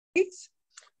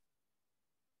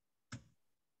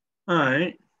All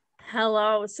right.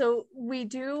 Hello. So we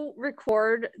do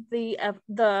record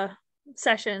the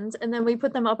sessions, and then we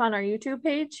put them up on our YouTube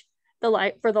page,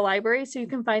 for the library. So you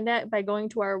can find that by going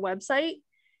to our website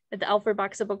at the Alfred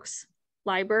Box of Books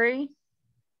Library.org.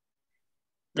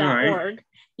 Right.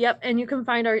 Yep, and you can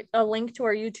find a link to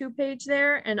our YouTube page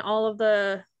there, and all of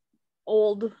the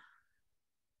old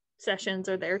sessions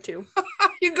are there too.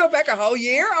 You can go back a whole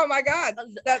year. Oh my God,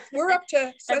 we're up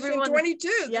to session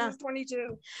 22. Yeah. This is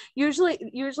 22.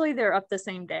 Usually they're up the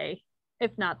same day,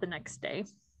 if not the next day.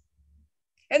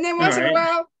 And then once in a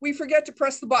while, we forget to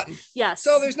press the button. Yes.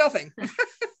 So there's nothing.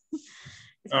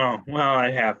 Oh, well,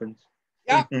 it happens.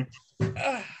 Yeah.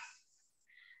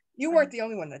 You weren't the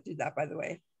only one that did that, by the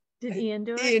way. Did Ian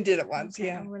do it? Ian did it once, okay,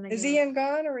 yeah. Is Ian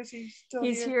gone or is he still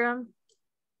here? He's here on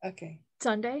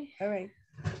Sunday. All right.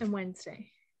 And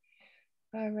Wednesday.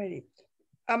 All righty.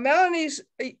 Melanie's,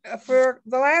 for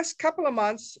the last couple of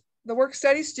months, the work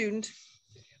study student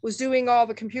was doing all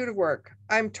the computer work.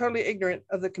 I'm totally ignorant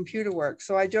of the computer work.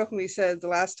 So I jokingly said the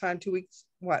last time, 2 weeks,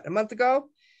 a month ago,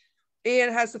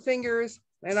 Ian has the fingers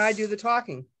and I do the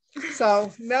talking.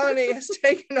 So Melanie has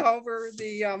taken over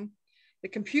the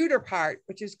computer part,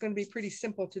 which is going to be pretty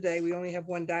simple today. We only have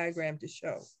one diagram to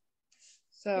show.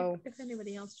 So if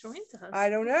anybody else joins us, I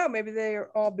don't know. Maybe they are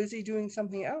all busy doing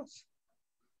something else.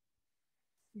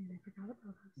 Yeah, they forgot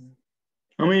about us.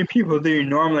 How many people do you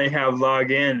normally have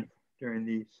log in during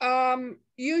these?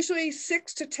 Usually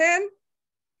 6 to 10.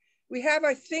 We have,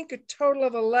 I think, a total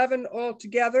of 11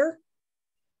 altogether.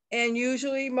 And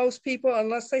usually most people,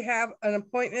 unless they have an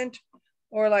appointment,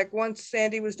 or like once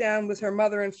Sandy was down with her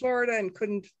mother in Florida and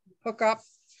couldn't hook up,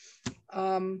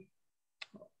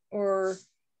 or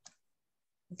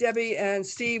Debbie and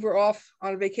Steve were off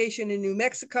on vacation in New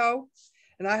Mexico,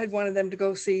 and I had wanted them to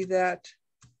go see that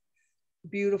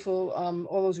beautiful,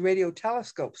 all those radio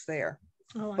telescopes there.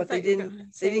 Oh, but they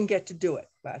didn't get to do it.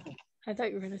 But I thought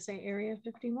you were going to say Area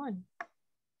 51.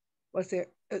 What's there?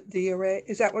 The array?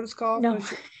 Is that what it's called? No,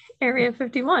 Area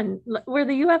 51, where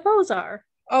the UFOs are.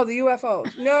 Oh, the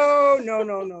UFOs. No.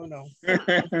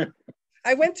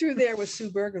 I went through there with Sue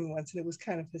Bergen once, and it was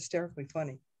kind of hysterically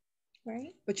funny.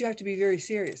 Right. But you have to be very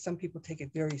serious. Some people take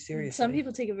it very seriously. Some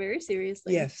people take it very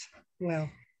seriously. Yes. Well,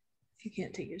 you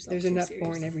can't take yourself. There's enough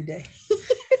porn every day.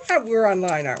 We're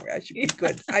online, aren't we? I should be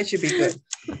good. I should be good.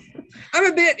 I'm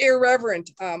a bit irreverent.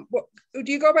 Do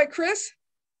you go by Chris?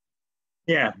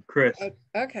 Yeah, Chris.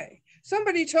 Okay.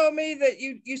 Somebody told me that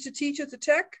you used to teach at the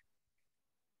Tech.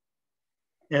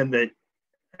 And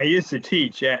I used to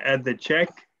teach at the Tech.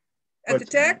 At the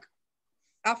Tech?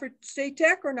 Alfred State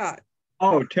Tech or not?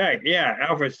 Oh, Tech. Yeah,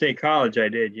 Alfred State College I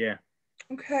did, yeah.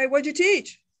 Okay, what'd you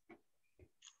teach?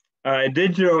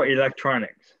 Digital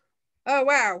electronics. Oh,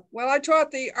 wow. Well, I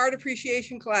taught the art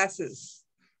appreciation classes,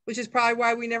 which is probably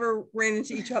why we never ran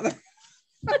into each other.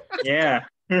 Yeah.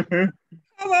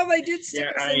 Oh, well, they did stick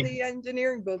us in the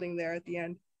engineering building there at the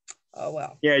end. Oh,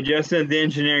 well. Yeah, just at the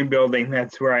engineering building.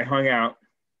 That's where I hung out.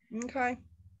 Okay.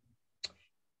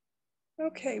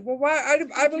 Okay, well,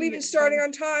 I believe in starting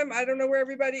on time. I don't know where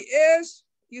everybody is.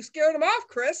 You scared them off,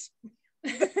 Chris.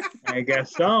 I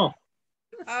guess so.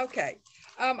 Okay.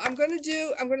 I'm going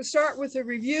to start with a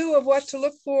review of what to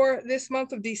look for this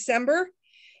month of December.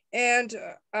 And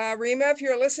Rima, if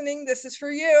you're listening, this is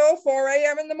for you, 4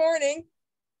 a.m. in the morning.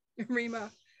 Rima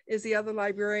is the other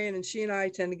librarian, and she and I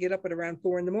tend to get up at around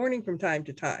 4 in the morning from time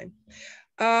to time.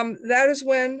 That is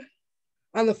when,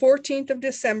 on the 14th of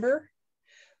December,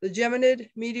 the Geminid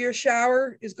meteor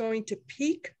shower is going to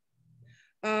peak.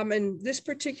 And this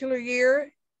particular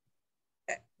year,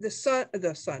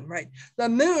 the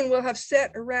moon will have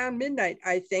set around midnight.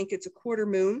 I think it's a quarter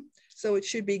moon, so it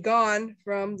should be gone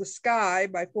from the sky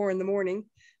by 4 in the morning,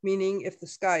 meaning if the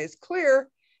sky is clear,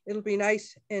 it'll be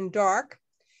nice and dark,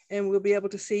 and we'll be able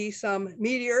to see some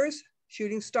meteors,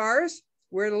 shooting stars,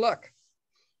 where to look.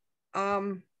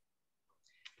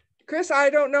 Chris, I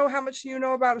don't know how much you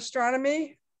know about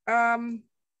astronomy.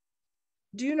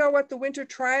 Do you know what the winter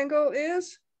triangle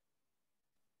is?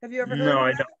 Have you ever heard of No,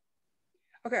 I that? don't.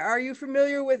 Okay, are you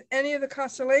familiar with any of the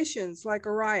constellations like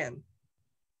Orion?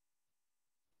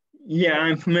 Yeah,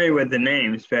 I'm familiar with the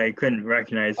names, but I couldn't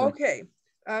recognize them. Okay,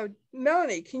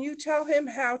 Melanie, can you tell him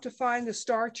how to find the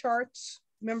star charts?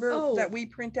 Remember that we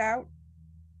print out?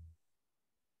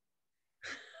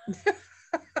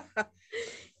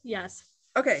 Yes.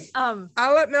 Okay, I'll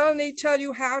let Melanie tell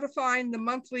you how to find the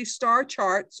monthly star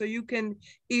chart, so you can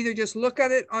either just look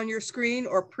at it on your screen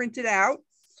or print it out.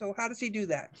 So how does he do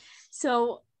that?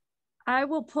 So I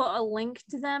will put a link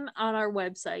to them on our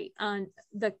website, on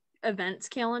the events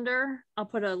calendar. I'll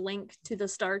put a link to the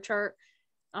star chart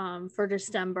for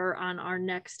December on our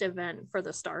next event for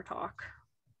the Star Talk.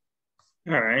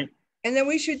 All right. And then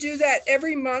we should do that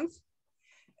every month,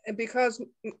 because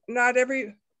not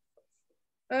every,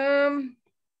 I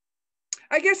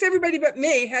guess everybody but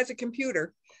me has a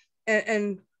computer,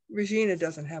 and Regina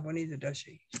doesn't have one either, does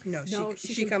she? No,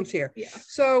 she comes here. Yeah.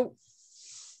 So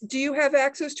do you have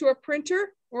access to a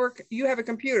printer, or you have a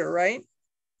computer, right?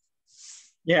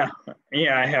 Yeah.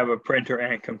 Yeah, I have a printer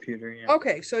and a computer. Yeah.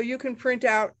 Okay, so you can print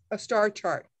out a star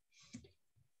chart.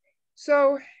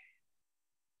 So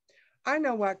I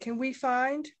know what, can we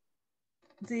find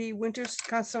the winter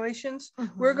constellations?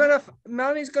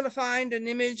 Melanie's gonna find an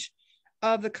image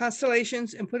of the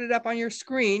constellations and put it up on your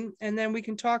screen, and then we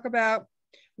can talk about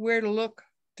where to look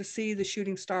to see the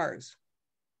shooting stars.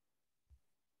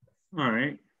 All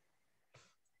right.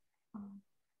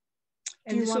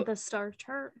 Do you want the star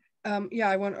chart? Yeah,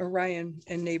 I want Orion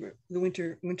and the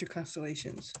winter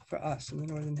constellations for us in the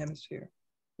Northern Hemisphere,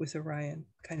 with Orion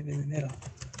kind of in the middle.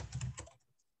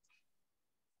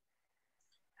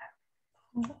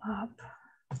 Pull up.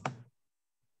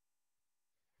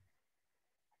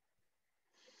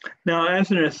 Now,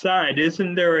 as an aside,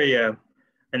 isn't there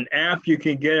an app you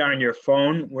can get on your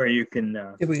phone where you can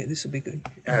This will be good.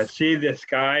 see the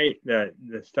sky, the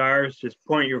stars? Just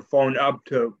point your phone up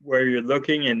to where you're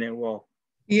looking, and it will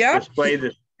display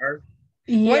the stars.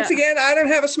 Yeah. Once again, I don't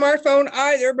have a smartphone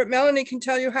either, but Melanie can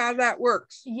tell you how that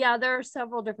works. Yeah, there are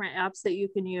several different apps that you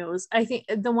can use. I think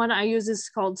the one I use is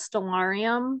called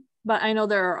Stellarium, but I know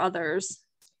there are others.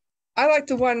 I like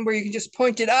the one where you can just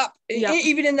point it up,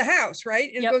 even in the house, right?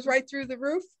 It goes right through the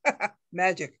roof.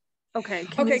 Magic. Okay.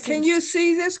 Can you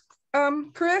see this,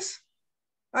 Chris,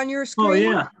 on your screen? Oh,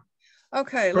 yeah.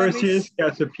 Okay. Perseus,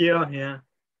 Cassiopeia, yeah.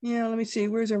 Yeah, let me see.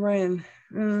 Where's Orion?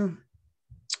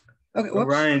 Okay.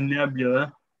 Whoops. Orion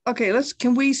Nebula. Okay,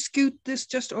 can we scoot this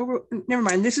just over? Never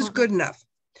mind. This is good enough.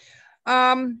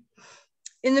 In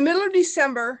the middle of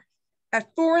December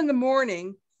at 4 in the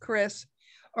morning, Chris,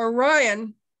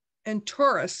 Orion and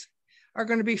Taurus are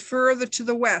going to be further to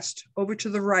the west, over to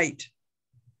the right.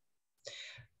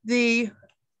 The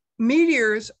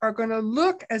meteors are going to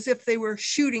look as if they were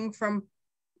shooting from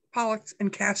Pollux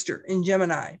and Castor in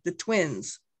Gemini, the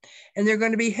twins. And they're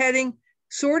going to be heading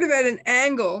sort of at an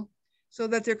angle so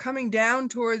that they're coming down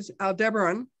towards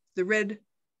Aldebaran, the red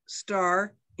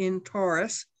star in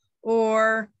Taurus,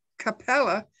 or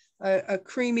Capella, a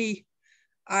creamy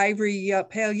ivory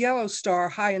pale yellow star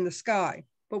high in the sky.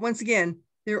 But once again,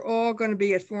 they're all going to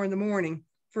be at 4 in the morning,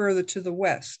 further to the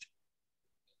west.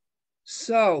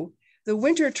 So the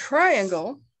winter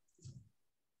triangle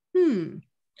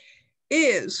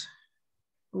is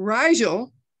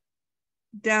Rigel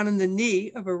down in the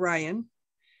knee of Orion,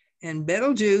 and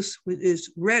Betelgeuse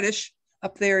is reddish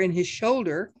up there in his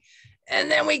shoulder. And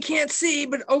then we can't see,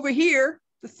 but over here,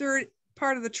 the third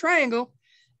part of the triangle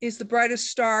is the brightest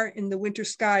star in the winter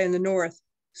sky in the north,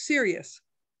 Sirius.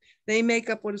 They make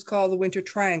up what is called the winter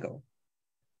triangle: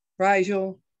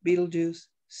 Rigel, Betelgeuse,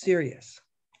 Sirius.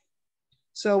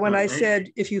 So when I said,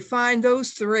 if you find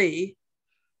those three,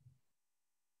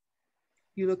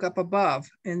 you look up above,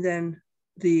 and then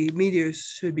the meteors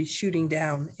should be shooting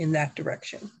down in that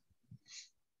direction.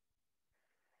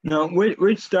 Now,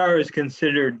 which star is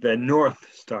considered the North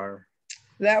Star?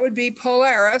 That would be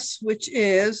Polaris, which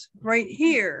is right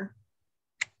here.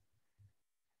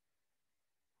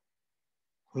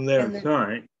 Polaris, all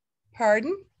right.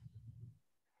 Pardon?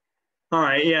 All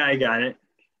right, yeah, I got it.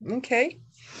 Okay.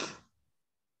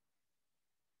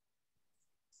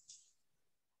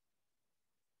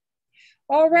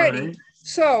 All righty.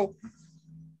 So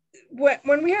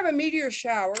when we have a meteor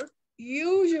shower,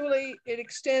 usually it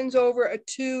extends over a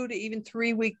 2 to even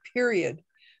 3 week period,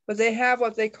 but they have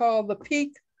what they call the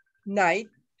peak night.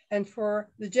 And for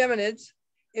the Geminids,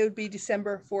 it would be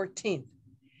December 14th.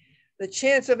 The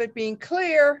chance of it being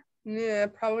clear,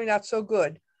 probably not so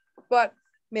good, but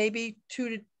maybe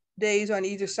 2 days on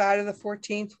either side of the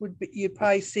 14th would be, you'd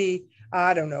probably see,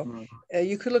 I don't know.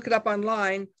 You could look it up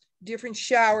online. Different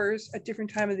showers at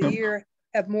different time of the year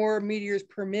have more meteors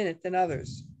per minute than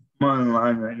others. I'm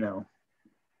online right now.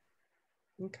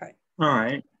 Okay. All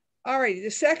right. All righty.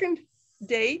 The second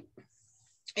date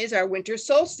is our winter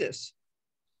solstice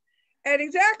at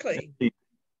exactly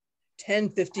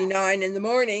 10:59 in the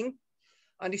morning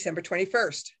on December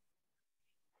 21st.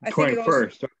 I think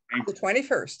 21st. The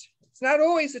 21st. It's not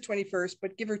always the 21st,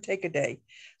 but give or take a day.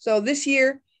 So this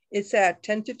year it's at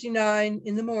 10:59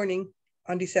 in the morning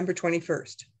on December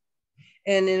 21st.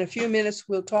 And in a few minutes,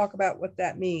 we'll talk about what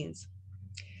that means.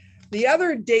 The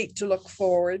other date to look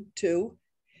forward to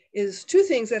is two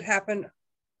things that happen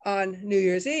on New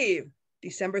Year's Eve,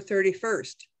 December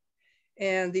 31st.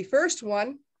 And the first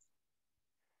one,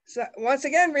 so once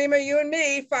again, Rima, you and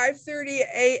me, 5:30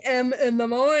 a.m. in the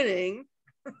morning.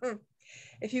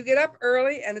 If you get up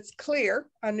early and it's clear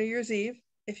on New Year's Eve,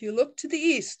 if you look to the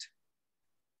east,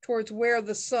 towards where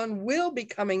the sun will be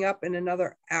coming up in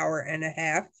another hour and a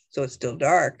half, so it's still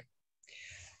dark,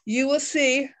 you will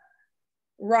see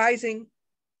rising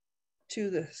to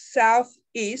the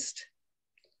southeast.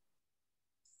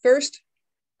 First,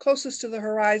 closest to the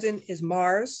horizon is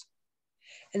Mars,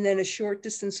 and then a short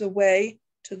distance away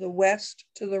to the west,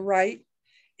 to the right,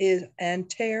 is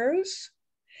Antares,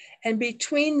 and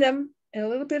between them and a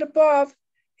little bit above,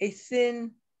 a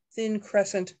thin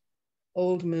crescent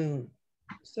old moon.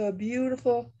 So a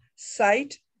beautiful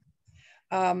sight.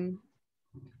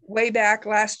 Way back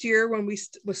last year when we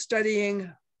was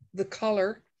studying the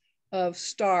color of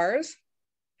stars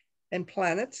and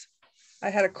planets, I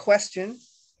had a question.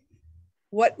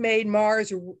 What made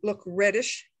Mars look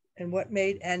reddish and what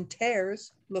made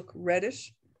Antares look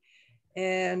reddish?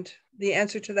 And the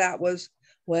answer to that was,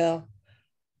 well,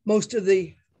 most of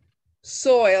the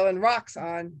soil and rocks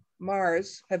on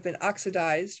Mars have been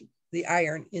oxidized, the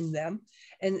iron in them,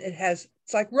 and it's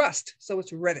like rust, so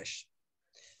it's reddish.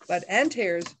 But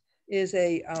Antares is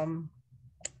a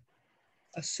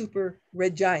super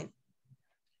red giant,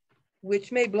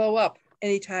 which may blow up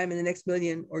anytime in the next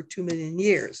 1,000,000 or 2,000,000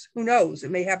 years. Who knows?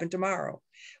 It may happen tomorrow.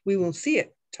 We won't see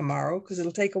it tomorrow because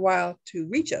it'll take a while to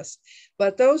reach us.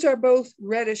 But those are both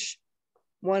reddish,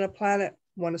 one a planet,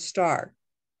 one a star.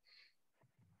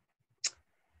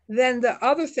 Then the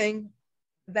other thing,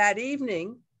 that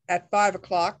evening at 5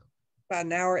 o'clock, about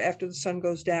an hour after the sun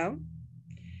goes down,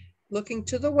 looking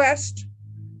to the west,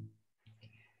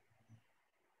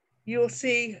 you'll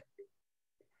see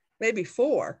maybe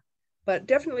 4, but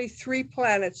definitely 3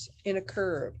 planets in a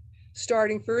curve,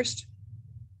 starting first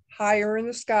higher in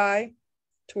the sky,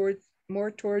 towards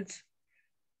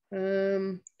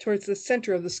the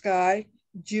center of the sky,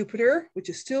 Jupiter, which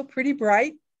is still pretty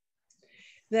bright,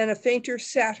 then a fainter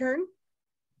Saturn,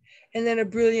 and then a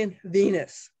brilliant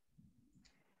Venus.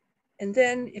 And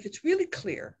then if it's really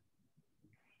clear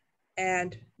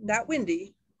and not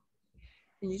windy,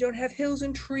 and you don't have hills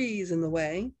and trees in the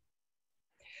way,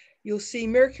 you'll see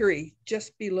Mercury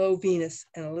just below Venus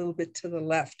and a little bit to the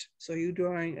left. So you're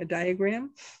drawing a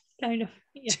diagram? Kind of.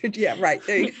 Yeah, yeah, right.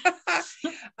 There you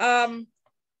go.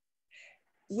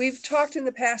 We've talked in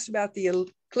the past about the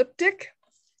ecliptic,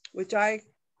 which I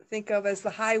think of as the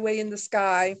highway in the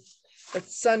sky that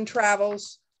the sun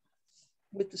travels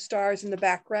with the stars in the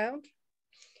background.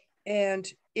 And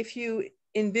if you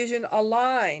envision a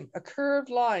line, a curved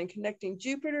line connecting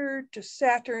Jupiter to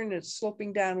Saturn and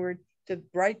sloping downward to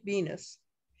bright Venus,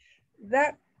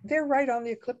 that they're right on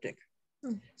the ecliptic.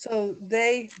 So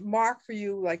they mark for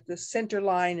you like the center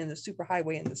line in the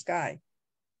superhighway in the sky.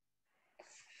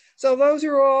 So those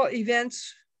are all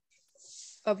events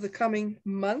of the coming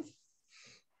month.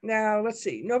 Now, let's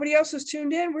see. Nobody else is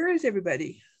tuned in. Where is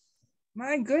everybody?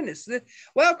 My goodness.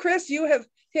 Well, Chris, you have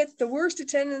hit the worst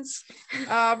attendance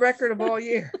record of all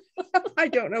year. I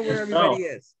don't know where everybody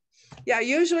is. Yeah,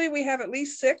 usually we have at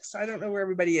least 6. I don't know where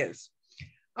everybody is.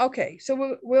 Okay,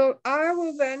 so I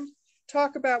will then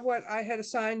talk about what I had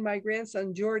assigned my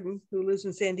grandson, Jordan, who lives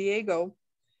in San Diego.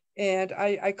 And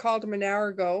I called him an hour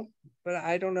ago, but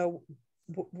I don't know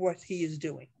what he is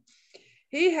doing.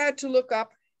 He had to look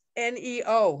up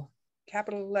NEO,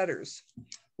 capital letters,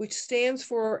 which stands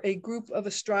for a group of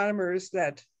astronomers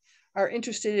that are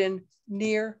interested in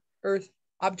near Earth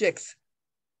objects.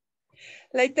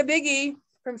 Like the biggie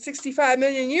from 65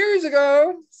 million years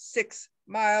ago, 6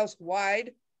 miles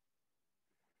wide.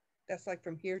 That's like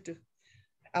from here to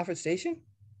Alfred Station,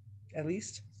 at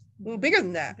least. A little bigger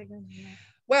than that.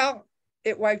 Well,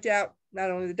 it wiped out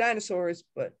not only the dinosaurs,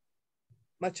 but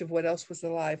much of what else was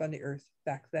alive on the Earth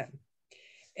back then.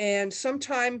 And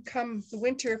sometime come the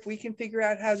winter, if we can figure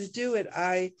out how to do it,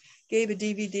 I gave a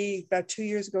DVD about 2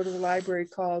 years ago to the library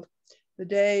called The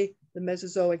Day the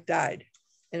Mesozoic Died.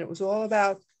 And it was all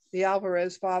about the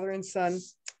Alvarez father and son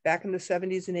back in the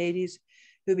 70s and 80s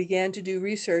who began to do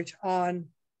research on,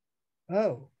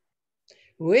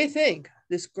 we think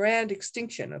this grand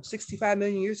extinction of 65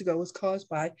 million years ago was caused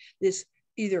by this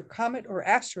either comet or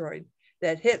asteroid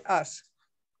that hit us.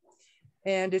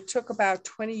 And it took about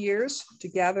 20 years to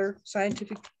gather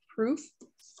scientific proof.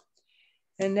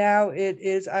 And now it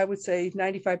is, I would say,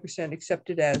 95%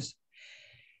 accepted as,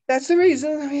 that's the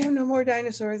reason we have no more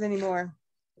dinosaurs anymore.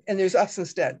 And there's us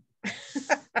instead.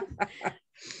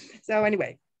 So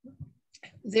anyway,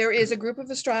 there is a group of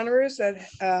astronomers that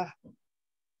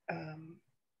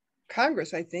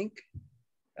Congress, I think,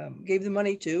 gave the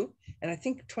money to, and I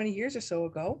think 20 years or so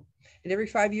ago, and every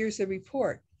 5 years they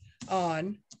report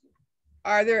on,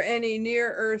 are there any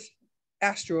near Earth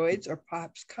asteroids or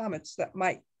perhaps comets that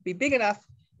might be big enough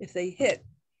if they hit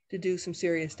to do some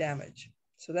serious damage.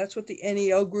 So that's what the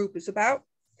NEO group is about.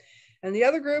 And the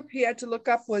other group he had to look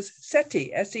up was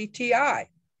SETI, S-E-T-I.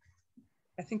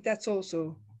 I think that's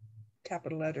also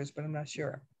capital letters, but I'm not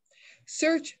sure.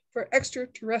 Search for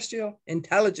Extraterrestrial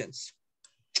Intelligence.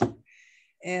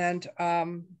 And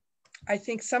I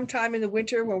think sometime in the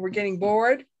winter when we're getting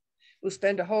bored, we'll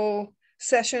spend a whole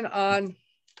session on,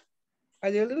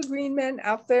 are there little green men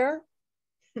out there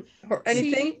or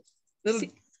anything?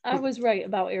 I was right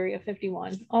about Area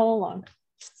 51 all along.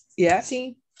 Yes.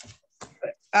 See?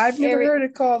 I've never heard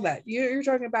it called that. You're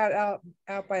talking about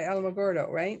out by Alamogordo,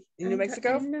 right? In New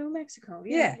Mexico? In New Mexico,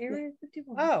 yeah. Area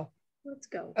 51. Oh. Let's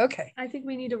go. Okay. I think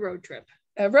we need a road trip.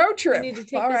 A road trip. We need to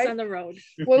take this on the road.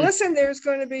 Well, listen, there's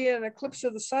going to be an eclipse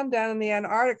of the sun down in the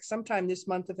Antarctic sometime this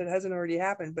month if it hasn't already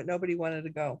happened, but nobody wanted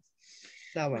to go.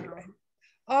 So anyway.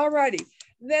 All righty.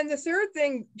 Then the third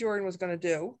thing Jordan was going to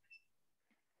do,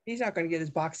 he's not going to get his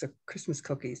box of Christmas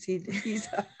cookies. He's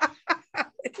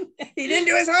he didn't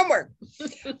do his homework.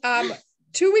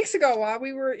 2 weeks ago, while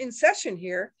we were in session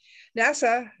here,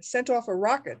 NASA sent off a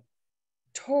rocket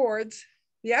towards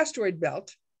the asteroid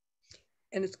belt,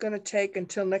 and it's going to take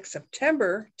until next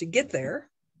September to get there.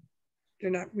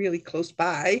 They're not really close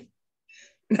by,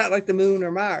 not like the moon or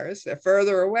Mars. They're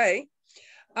further away.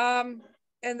 And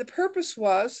the purpose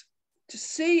was to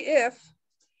see if,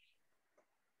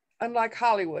 unlike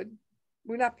Hollywood,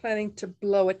 we're not planning to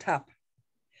blow it up.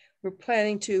 We're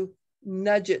planning to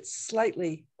nudge it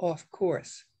slightly off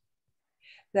course.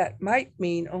 That might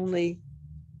mean only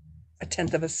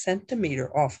 1/10 of a centimeter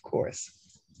off course.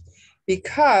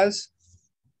 Because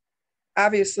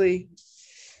obviously,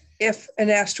 if an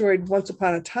asteroid once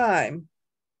upon a time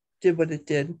did what it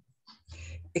did,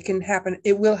 it can happen,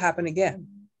 it will happen again.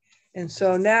 And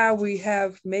so now we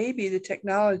have maybe the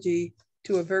technology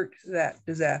to avert that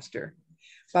disaster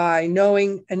by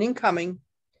knowing an incoming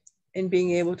and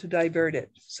being able to divert it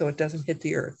so it doesn't hit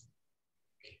the Earth.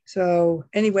 So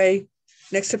anyway,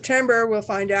 next September, we'll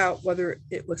find out whether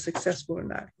it was successful or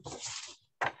not.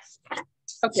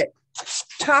 Okay,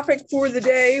 topic for the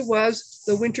day was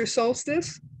the winter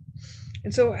solstice.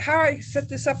 And so how I set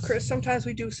this up, Chris, sometimes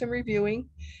we do some reviewing,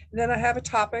 and then I have a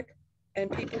topic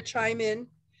and people chime in.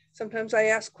 Sometimes I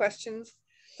ask questions.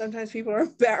 Sometimes people are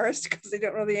embarrassed because they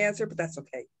don't know the answer, but that's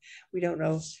okay. We don't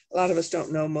know. A lot of us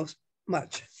don't know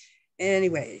much.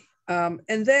 Anyway,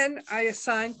 and then I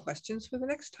assign questions for the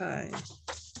next time.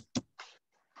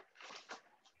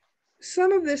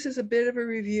 Some of this is a bit of a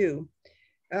review.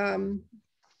 When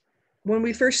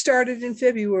we first started in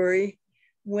February,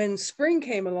 when spring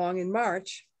came along in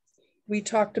March, we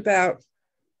talked about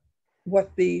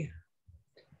what I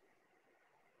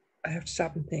have to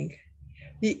stop and think,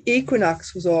 the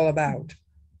equinox was all about.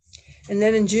 And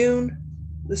then in June,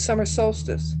 the summer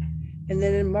solstice. And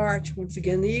then in March, once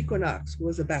again, the equinox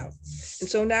was about. And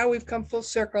so now we've come full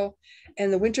circle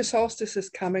and the winter solstice is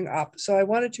coming up. So I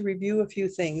wanted to review a few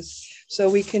things so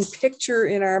we can picture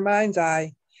in our mind's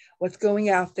eye what's going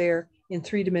out there in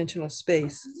three-dimensional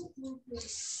space.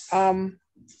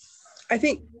 I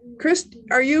think, Chris,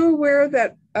 are you aware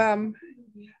that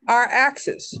our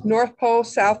axis, North Pole,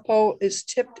 South Pole, is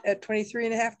tipped at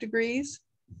 23.5 degrees?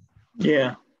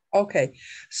 Yeah. Okay.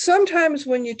 Sometimes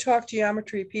when you talk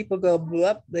geometry, people go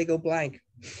blup, they go blank.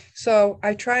 So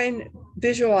I try and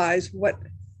visualize what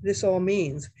this all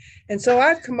means. And so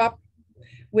I've come up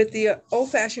with the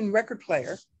old-fashioned record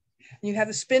player. And you have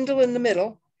the spindle in the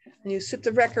middle, and you sit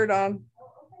the record on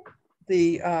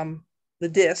the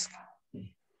disc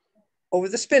over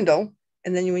the spindle.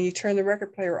 And then when you turn the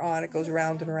record player on, it goes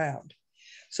round and around.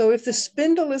 So if the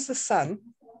spindle is the sun,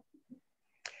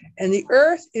 and the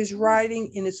Earth is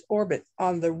riding in its orbit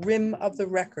on the rim of the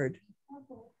record,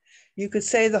 you could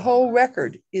say the whole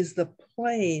record is the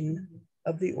plane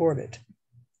of the orbit.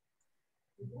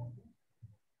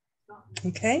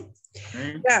 Okay?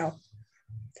 Now,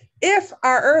 if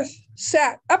our Earth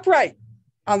sat upright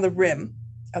on the rim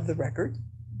of the record,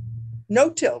 no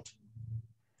tilt,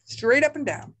 straight up and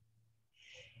down,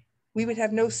 we would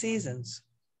have no seasons.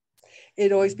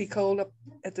 It'd always be cold up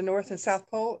at the North and South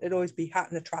Pole. It'd always be hot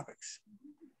in the tropics.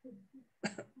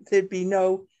 There'd be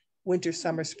no winter,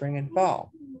 summer, spring, and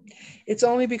fall. It's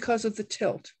only because of the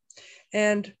tilt.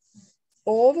 And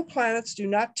all the planets do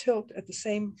not tilt at the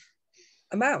same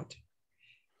amount.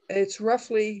 It's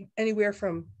roughly anywhere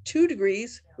from 2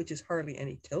 degrees, which is hardly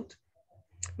any tilt,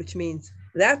 which means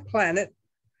that planet,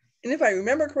 and if I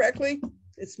remember correctly,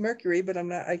 it's Mercury, but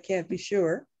I can't be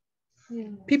sure. Yeah.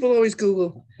 People always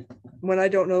Google when I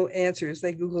don't know answers,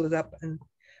 they Google it up and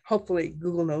hopefully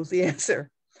Google knows the answer.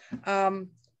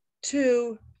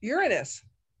 To Uranus,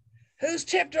 who's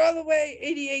tipped all the way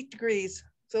 88 degrees.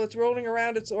 So it's rolling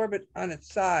around its orbit on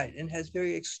its side and has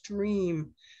very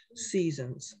extreme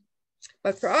seasons.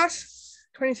 But for us,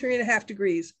 23.5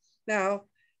 degrees. Now,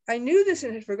 I knew this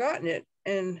and had forgotten it.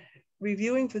 And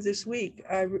reviewing for this week,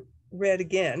 I read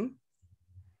again.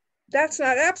 That's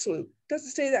not absolute. It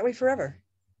doesn't stay that way forever.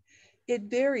 It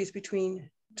varies between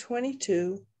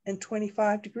 22 and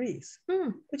 25 degrees,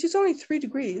 which is only 3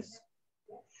 degrees.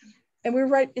 And we're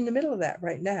right in the middle of that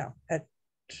right now at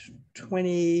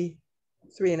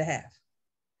 23.5.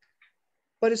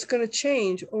 But it's going to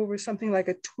change over something like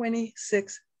a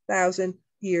 26,000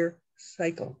 year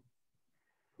cycle.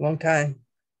 Long time.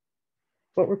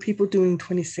 What were people doing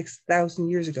 26,000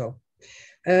 years ago?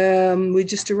 We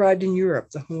just arrived in Europe,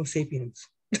 the Homo sapiens,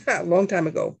 a long time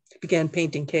ago, began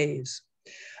painting caves.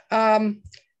 And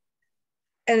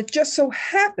it just so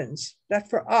happens that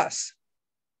for us,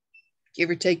 give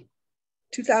or take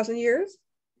 2,000 years,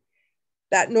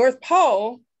 that North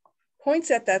Pole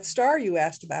points at that star you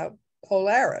asked about,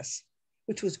 Polaris,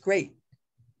 which was great.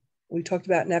 We talked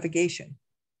about navigation,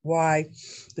 why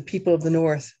the people of the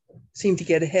North seem to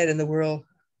get ahead in the world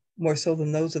more so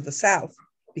than those of the South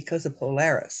because of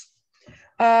Polaris.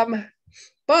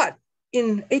 But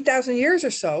in 8,000 years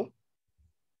or so,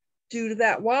 due to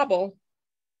that wobble,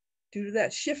 due to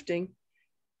that shifting,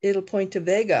 it'll point to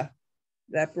Vega,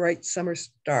 that bright summer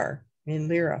star in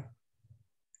Lyra.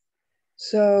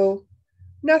 So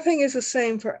nothing is the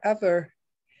same forever.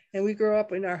 And we grow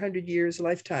up in our 100 years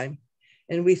lifetime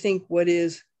and we think what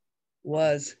is,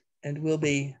 was, and will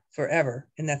be forever.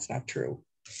 And that's not true.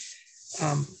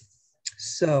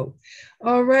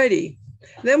 Alrighty.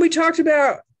 Then we talked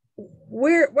about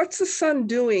what's the sun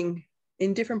doing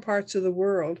in different parts of the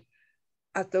world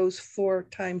at those 4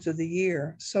 times of the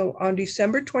year. So on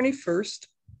December 21st,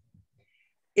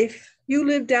 if you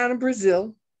live down in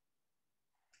Brazil,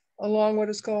 along what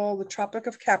is called the Tropic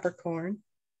of Capricorn,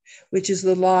 which is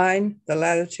the line, the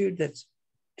latitude that's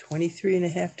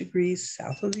 23.5 degrees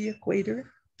south of the equator,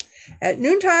 at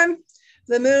noontime,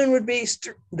 the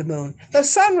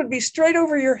sun would be straight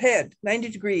over your head, 90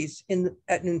 degrees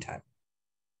at noontime.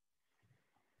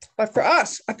 But for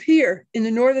us up here in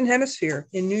the Northern Hemisphere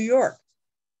in New York,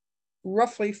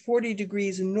 roughly 40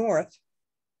 degrees north,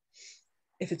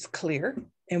 if it's clear,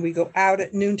 and we go out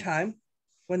at noontime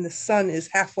when the sun is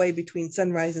halfway between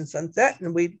sunrise and sunset,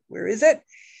 and where is it?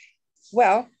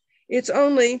 Well, it's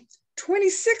only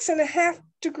 26.5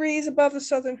 degrees above the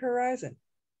southern horizon,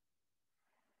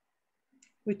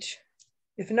 which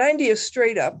if 90 is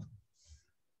straight up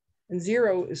and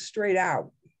 0 is straight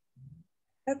out,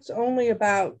 that's only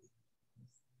about,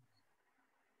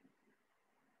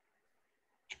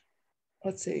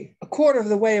 let's see, a quarter of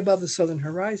the way above the southern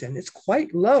horizon. It's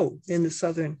quite low in the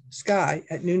southern sky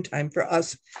at noontime for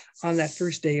us on that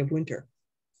first day of winter.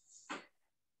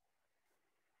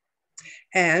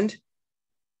 And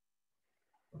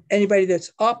anybody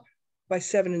that's up by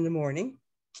 7 in the morning,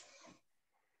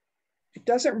 it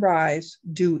doesn't rise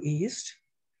due east,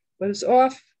 but it's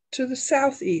off to the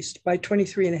southeast by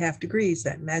 23.5 degrees,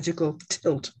 that magical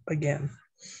tilt again.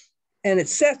 And it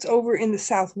sets over in the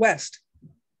southwest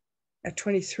at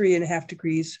 23.5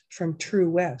 degrees from true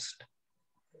west.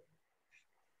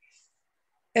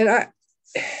 And I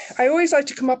always like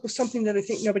to come up with something that I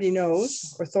think nobody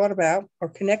knows or thought about or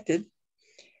connected.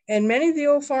 And many of the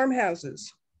old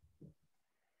farmhouses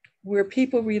where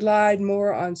people relied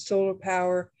more on solar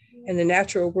power and the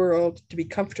natural world to be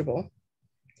comfortable,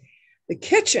 the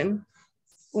kitchen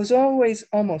was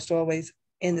almost always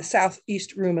in the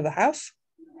southeast room of the house,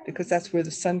 because that's where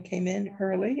the sun came in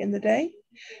early in the day.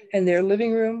 And their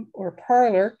living room or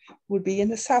parlor would be in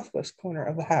the southwest corner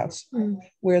of the house,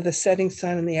 where the setting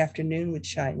sun in the afternoon would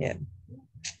shine in.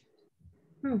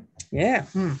 Yeah.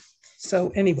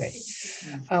 So anyway,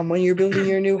 when you're building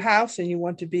your new house and you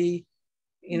want to be,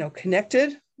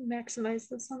 connected, maximize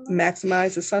the sunlight.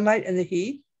 Maximize the sunlight and the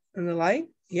heat and the light.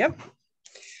 Yep.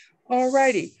 All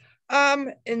righty.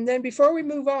 And then before we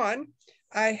move on,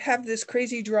 I have this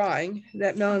crazy drawing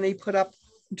that Melanie put up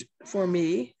for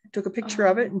me. Took a picture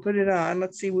of it and put it on.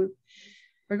 Let's see. We're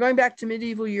going back to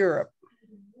medieval Europe.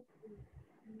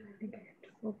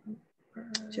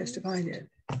 Just to find it.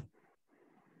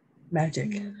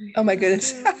 Magic. Oh my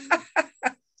goodness.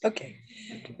 Okay.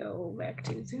 I have to go back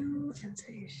to Zoom and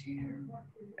say share.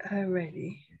 All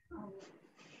righty.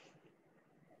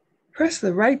 Press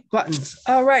the right buttons.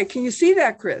 All right. Can you see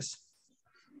that, Chris?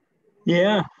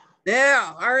 Yeah.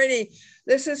 Yeah, already.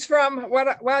 This is from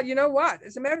well, you know what?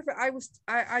 As a matter of fact,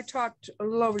 I taught a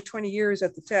little over 20 years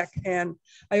at the Tech, and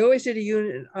I always did a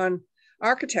unit on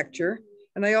architecture,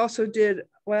 and I also did,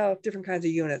 well, different kinds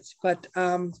of units. But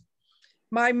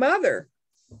my mother,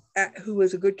 who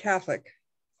was a good Catholic,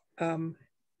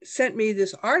 sent me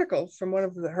this article from one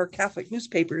of her Catholic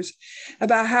newspapers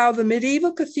about how the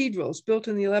medieval cathedrals built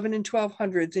in the 11 and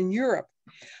 1200s in Europe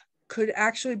could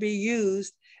actually be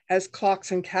used as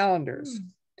clocks and calendars.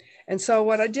 And so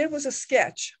what I did was a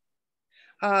sketch.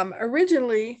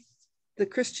 Originally, the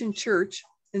Christian church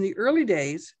in the early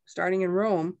days, starting in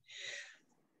Rome,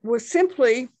 was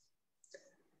simply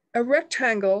a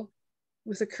rectangle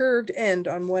with a curved end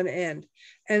on one end.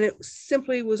 And it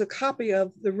simply was a copy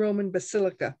of the Roman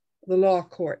Basilica, the law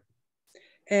court.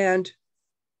 And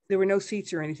there were no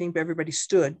seats or anything, but everybody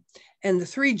stood. And the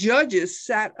three judges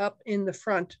sat up in the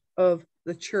front of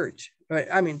the church, right?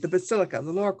 I mean, the Basilica,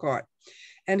 the law court.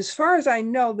 And as far as I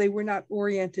know, they were not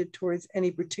oriented towards any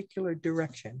particular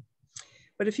direction.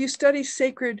 But if you study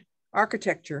sacred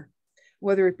architecture,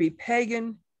 whether it be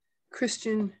pagan,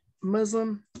 Christian,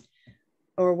 Muslim,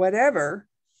 or whatever,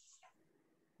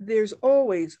 there's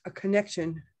always a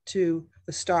connection to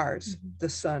the stars, the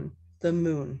sun, the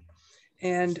moon.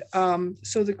 And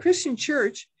so the Christian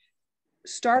church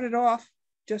started off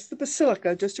just the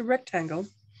basilica, just a rectangle,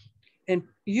 and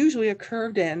usually a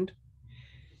curved end.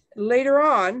 Later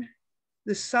on,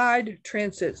 the side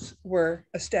transits were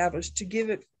established to give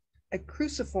it a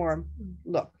cruciform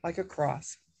look, like a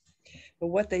cross. But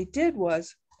what they did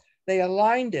was they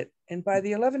aligned it. And by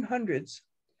the 1100s,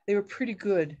 they were pretty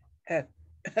good at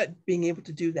being able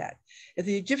to do that. If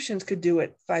the Egyptians could do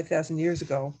it 5,000 years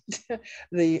ago,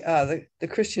 the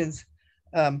Christians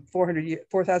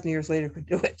 4,000 years later could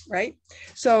do it, right?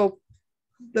 So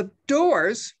the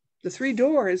doors, the three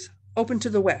doors, opened to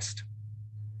the west,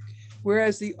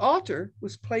 whereas the altar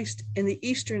was placed in the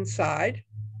eastern side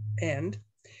end,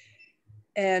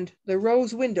 and the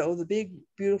rose window, the big,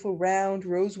 beautiful, round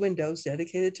rose windows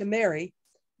dedicated to Mary,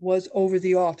 was over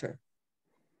the altar.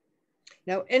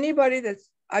 Now, anybody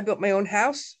I built my own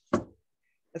house, I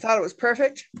thought it was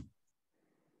perfect.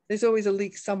 There's always a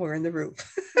leak somewhere in the roof.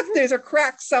 There's a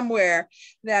crack somewhere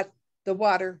that the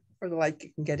water or the light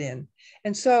can get in.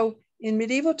 And so in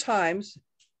medieval times,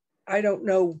 I don't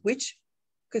know which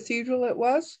cathedral it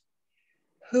was,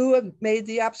 who made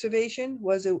the observation,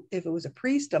 if it was a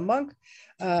priest, a monk,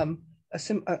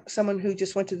 someone who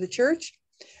just went to the church.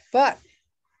 But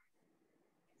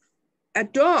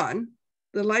at dawn,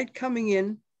 the light coming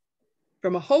in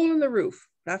from a hole in the roof,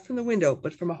 not from the window,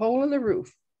 but from a hole in the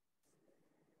roof.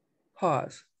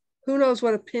 Pause. Who knows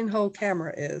what a pinhole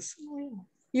camera is?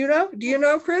 You know? Do you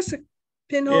know, Chris, a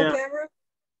pinhole camera?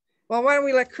 Well, why don't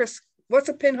we let Chris, what's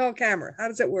a pinhole camera? How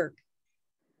does it work?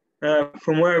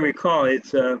 From what I recall,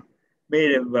 it's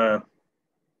made of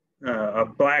a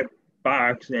black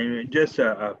box and just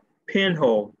a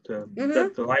pinhole to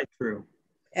let the light through.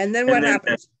 And then what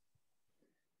happens?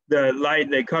 The light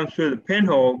that comes through the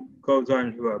pinhole goes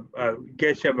onto I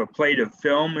guess you have a plate of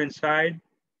film inside.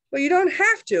 Well, you don't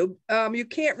have to. You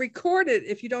can't record it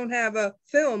if you don't have a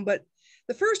film, but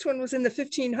the first one was in the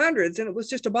 1500s and it was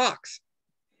just a box.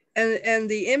 And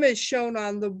the image shown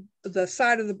on the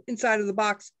side of the inside of the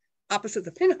box opposite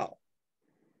the pinhole.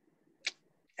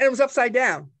 And it was upside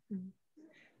down.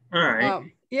 All right.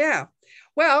 Yeah.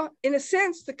 Well, in a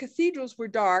sense, the cathedrals were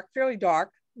dark, fairly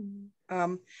dark.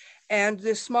 And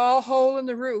this small hole in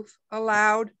the roof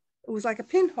it was like a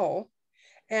pinhole.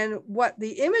 And what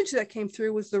the image that came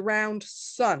through was the round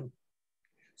sun.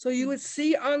 So you would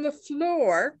see on the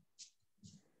floor,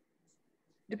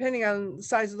 depending on the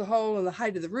size of the hole and the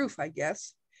height of the roof, I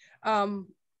guess, a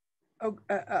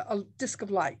disc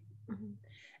of light.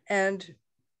 And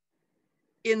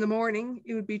in the morning,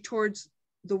 it would be towards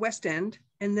the west end.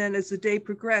 And then as the day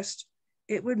progressed,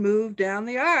 it would move down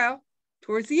the aisle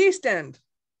towards the east end.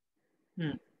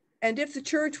 And if the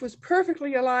church was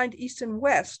perfectly aligned east and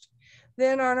west,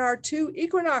 then on our two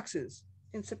equinoxes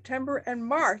in September and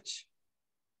March,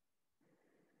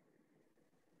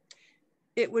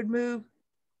 it would move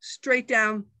straight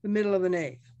down the middle of the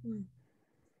nave.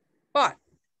 But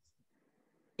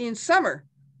in summer,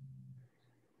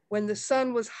 when the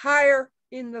sun was higher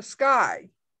in the sky,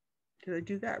 did I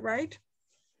do that right?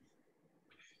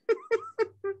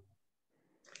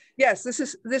 Yes, this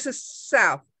is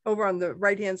south over on the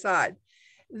right-hand side.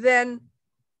 Then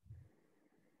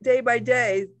day by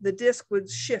day, the disc would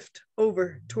shift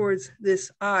over towards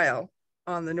this aisle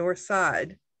on the north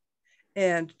side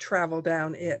and travel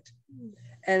down it.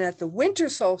 And at the winter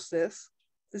solstice,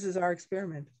 this is our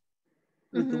experiment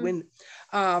with the wind.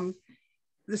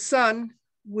 the sun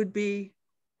would be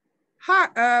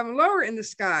high, lower in the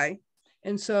sky.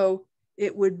 And so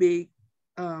it would be,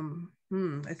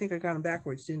 I think I got them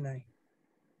backwards, didn't I?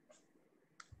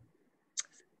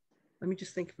 Let me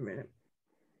just think for a minute.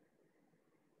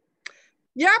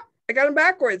 Yep, I got them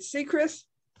backwards. See, Chris,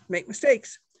 make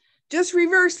mistakes. Just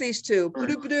reverse these two,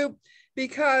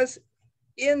 because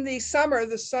in the summer,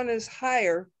 the sun is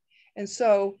higher. And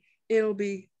so it'll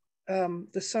be,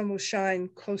 the sun will shine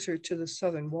closer to the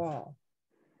southern wall,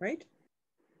 right?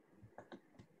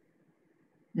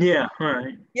 Yeah, all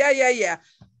right. Yeah.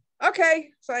 Okay,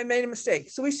 so I made a mistake.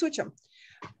 So we switch them.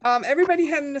 Everybody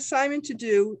had an assignment to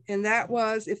do, and that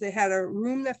was if they had a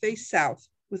room that faced south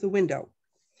with a window,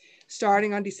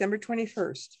 starting on December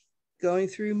 21st, going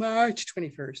through March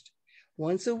 21st,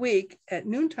 once a week at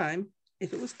noontime,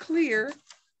 if it was clear,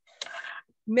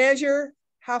 measure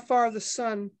how far the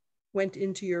sun went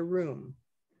into your room.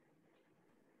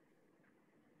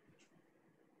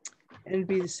 And it'd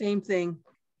be the same thing,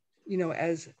 you know,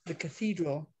 as the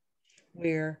cathedral,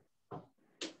 where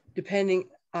depending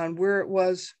on where it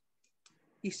was,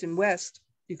 east and west,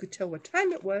 you could tell what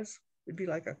time it was. It'd be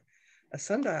like a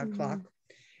sundial clock.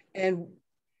 And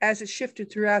as it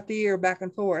shifted throughout the year back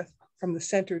and forth from the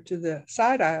center to the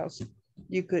side aisles,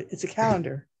 it's a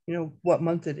calendar, you know, what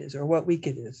month it is or what week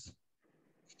it is.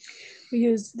 We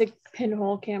used the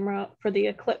pinhole camera for the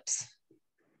eclipse.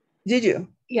 Did you?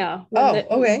 Yeah.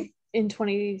 Okay. In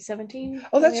 2017.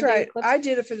 Oh, that's right. I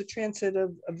did it for the transit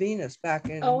of Venus back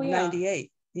in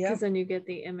 98. Yeah. Because then you get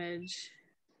the image.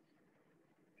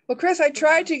 Well, Chris,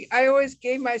 I always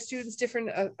gave my students different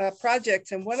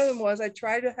projects. And one of them was I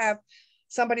tried to have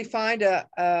somebody find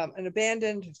an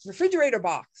abandoned refrigerator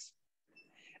box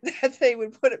that they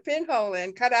would put a pinhole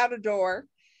in, cut out a door,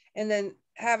 and then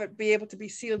have it be able to be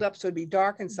sealed up so it'd be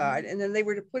dark inside. And then they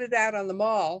were to put it out on the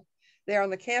mall there on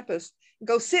the campus,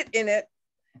 go sit in it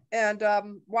and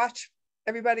watch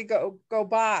everybody go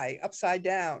by upside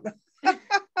down.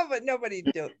 But nobody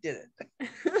did it.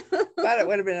 But it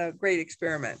would have been a great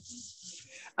experiment.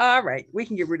 All right, we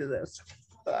can get rid of this.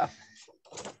 Got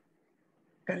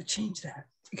to change that.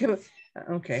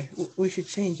 Okay, we should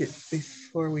change it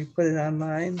before we put it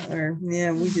online, or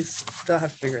yeah, we just still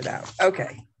have to figure it out.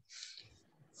 Okay.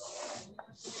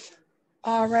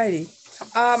 All righty.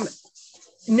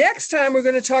 Next time we're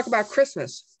going to talk about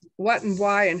Christmas, what and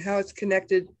why and how it's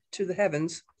connected to the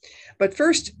heavens. But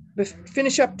first,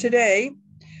 finish up today,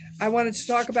 I wanted to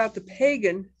talk about the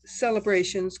pagan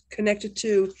celebrations connected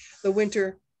to the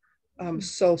winter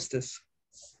solstice.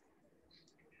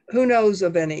 Who knows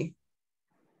of any?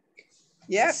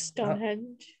 Yes.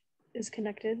 Stonehenge is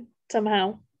connected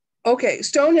somehow. Okay,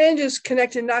 Stonehenge is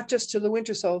connected not just to the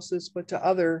winter solstice, but to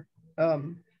other,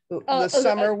 the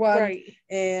summer one, right.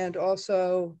 And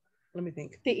also, let me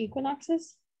think. The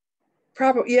equinoxes?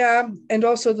 Probably, yeah, and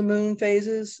also the moon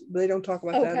phases. They don't talk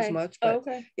about that as much. But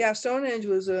yeah, Stonehenge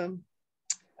was a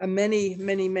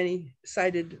many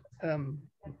sited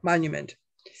monument.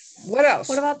 What else?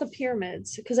 What about the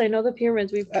pyramids? Because I know the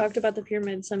pyramids, we've talked about the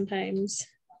pyramids sometimes.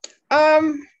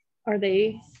 Are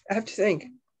they? I have to think.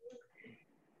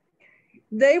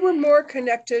 They were more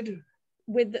connected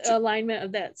with the alignment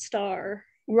of that star.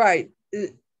 Right,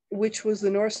 which was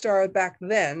the North Star back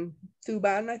then,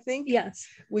 Thuban, I think. Yes.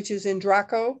 Which is in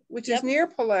Draco, which is near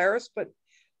Polaris, but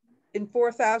in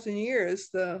 4,000 years,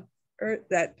 the Earth,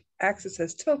 that axis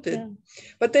has tilted. Yeah.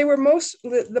 But they were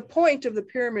the point of the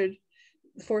pyramid,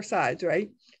 the four sides, right,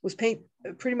 was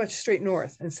pretty much straight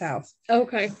north and south.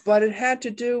 Okay. But it had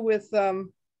to do with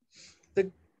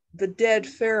the dead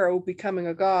pharaoh becoming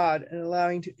a god and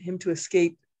allowing him to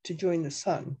escape to join the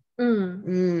sun.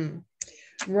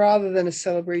 Rather than a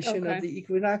celebration of the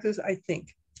equinoxes, I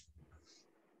think.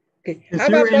 Okay. How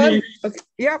about Bud? Okay.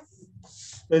 Yep.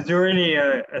 Is there any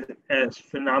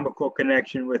astronomical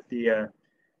connection with the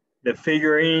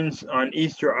figurines on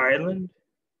Easter Island?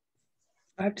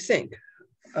 I have to think.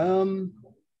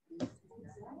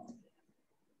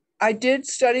 I did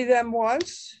study them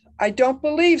once. I don't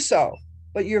believe so,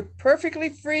 but you're perfectly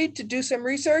free to do some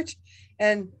research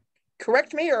and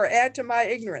correct me or add to my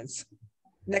ignorance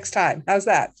next time. How's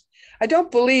that? I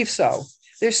don't believe so.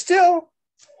 There's still,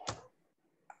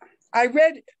 I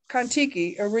read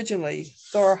Kon-Tiki originally,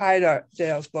 Thor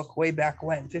Heyerdahl's book way back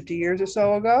when, 50 years or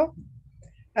so ago.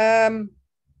 And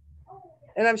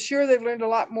I'm sure they've learned a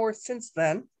lot more since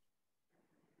then.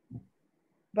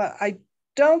 But I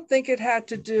don't think it had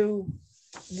to do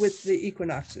with the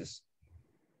equinoxes.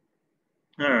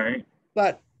 All right.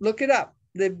 But look it up.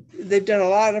 They've done a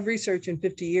lot of research in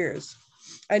 50 years.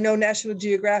 I know National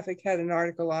Geographic had an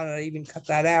article on it. I even cut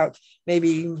that out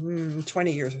maybe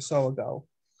 20 years or so ago.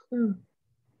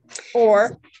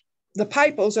 Or the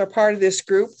Pipels are part of this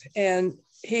group, and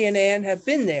he and Anne have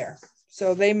been there,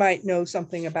 so they might know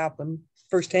something about them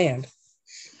firsthand.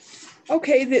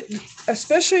 Okay,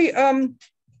 especially,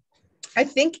 I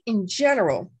think in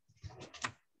general,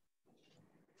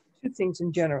 two things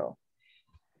in general.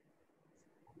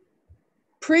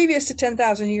 Previous to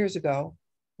 10,000 years ago,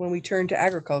 when we turned to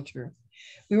agriculture,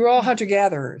 we were all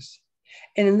hunter-gatherers.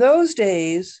 And in those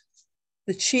days,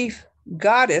 the chief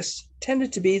goddess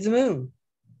tended to be the moon.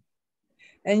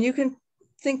 And you can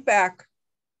think back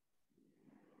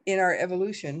in our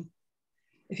evolution,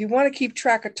 if you want to keep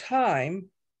track of time,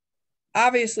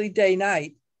 obviously day,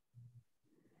 night,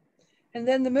 and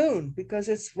then the moon, because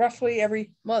it's roughly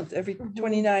every month, every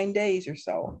 29 days or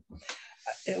so.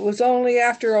 It was only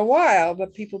after a while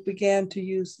that people began to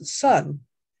use the sun,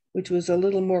 which was a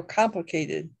little more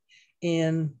complicated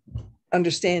in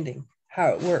understanding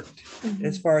how it worked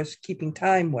as far as keeping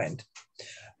time went.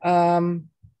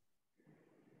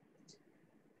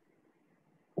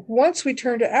 Once we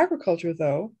turned to agriculture,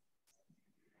 though,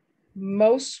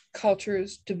 most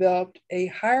cultures developed a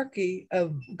hierarchy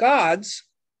of gods,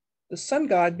 the sun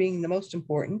god being the most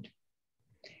important,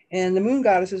 and the moon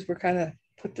goddesses were kind of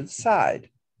put to the side.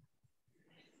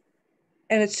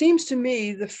 And it seems to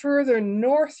me the further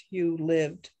north you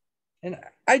lived, and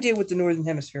I deal with the Northern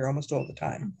Hemisphere almost all the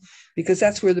time, because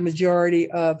that's where the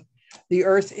majority of the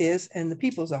earth is and the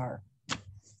peoples are.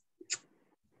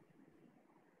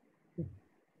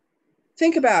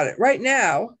 Think about it. Right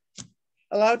now,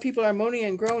 a lot of people are moaning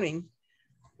and groaning.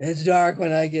 It's dark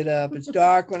when I get up. It's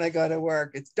dark when I go to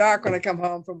work. It's dark when I come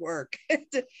home from work.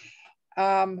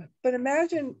 But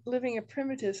imagine living a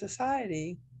primitive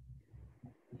society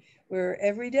where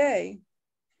every day,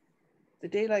 the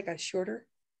daylight got shorter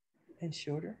and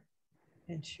shorter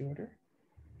and shorter,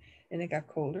 and it got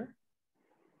colder.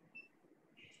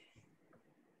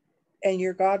 And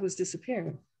your God was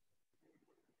disappearing.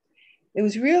 It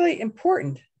was really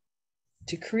important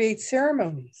to create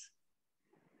ceremonies,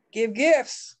 give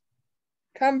gifts,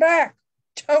 come back,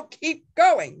 don't keep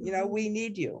going. You know, we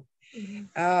need you.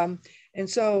 And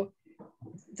so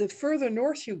the further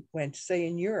north you went, say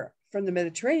in Europe, from the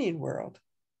Mediterranean world,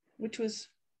 which was,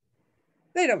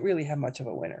 they don't really have much of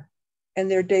a winter. And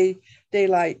their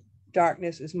daylight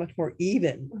darkness is much more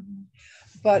even.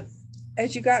 But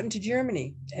as you got into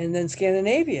Germany and then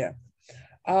Scandinavia,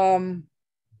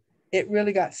 it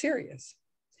really got serious.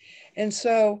 And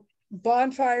so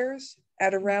bonfires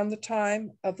at around the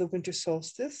time of the winter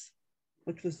solstice,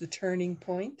 which was the turning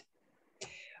point.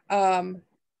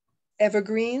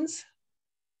 Evergreens.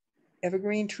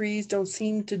 Evergreen trees don't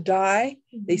seem to die.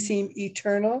 They seem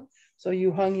eternal. So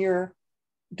you hung your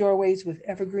doorways with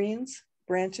evergreens,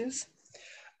 branches.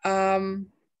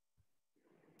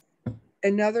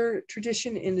 Another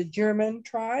tradition in the German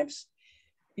tribes,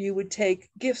 you would take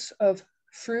gifts of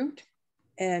fruit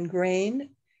and grain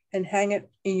and hang it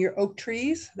in your oak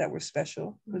trees that were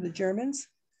special for the Germans,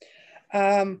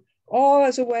 all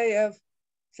as a way of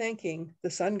thanking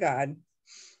the sun god.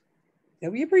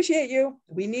 And we appreciate you.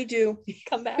 We need you.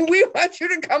 Come back. We want you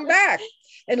to come back.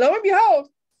 And lo and behold,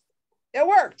 it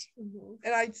worked.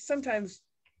 And I sometimes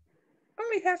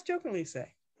only half jokingly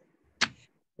say,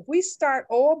 if we start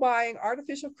all buying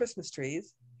artificial Christmas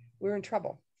trees, we're in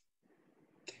trouble.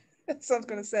 So I was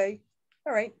going to say,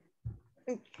 all right,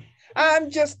 I'm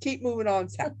just keep moving on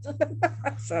south.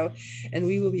 So, and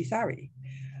we will be sorry.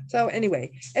 So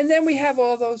anyway, and then we have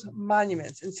all those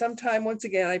monuments. And sometime, once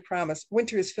again, I promise,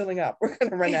 winter is filling up. We're going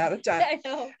to run out of time. I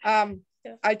know.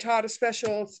 I taught a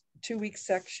special 2-week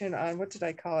section on, what did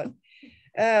I call it?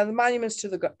 The monuments to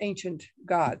the ancient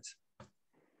gods.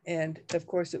 And of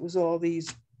course, it was all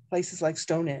these places like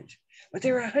Stonehenge. But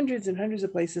there are hundreds and hundreds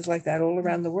of places like that all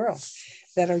around the world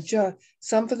that are just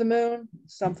some for the moon,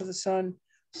 some for the sun,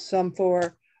 some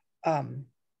for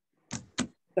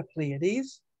the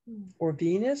Pleiades or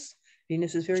Venus.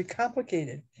 Venus is very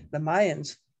complicated. The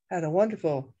Mayans had a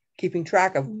wonderful keeping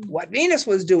track of what Venus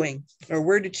was doing or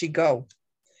where did she go.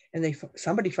 And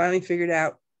somebody finally figured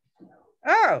out,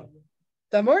 oh,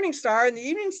 the morning star and the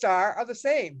evening star are the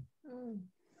same.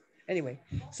 Anyway,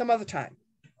 some other time.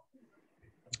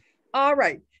 All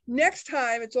right. Next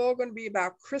time, it's all going to be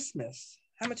about Christmas.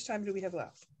 How much time do we have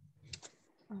left?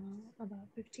 About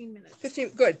 15 minutes.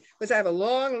 15, good. Because I have a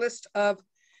long list of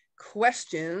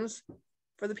questions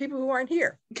for the people who aren't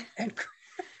here. And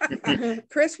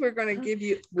Chris, we're going to give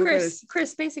you...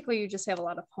 Chris, basically, you just have a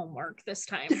lot of homework this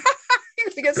time. You're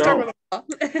going to get started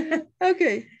with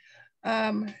okay.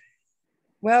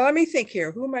 Well, let me think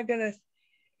here. Who am I going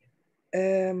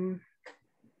to...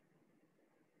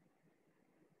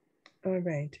 all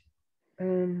right.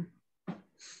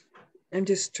 I'm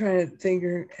just trying to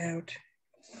figure it out.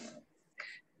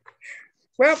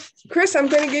 Well, Chris, I'm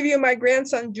going to give you my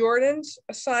grandson Jordan's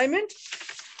assignment.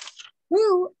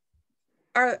 Who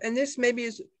are, and this maybe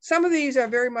is, some of these are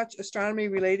very much astronomy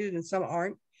related and some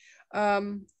aren't.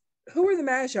 Who are the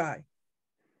Magi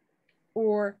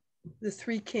or the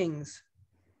three kings?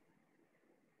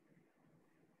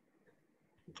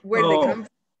 Where do they come?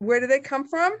 Where do they come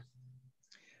from?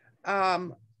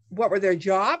 What were their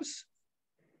jobs,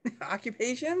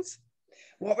 occupations?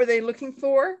 What were they looking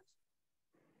for?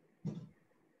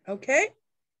 Okay.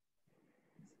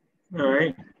 All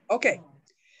right. Okay.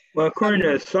 Well, according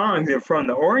to the song, they're from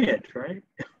the Orient, right?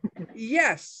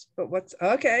 Yes, but what's,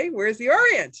 okay, where's the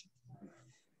Orient?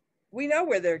 We know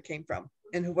where they came from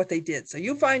and what they did. So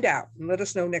you find out and let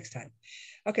us know next time.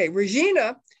 Okay,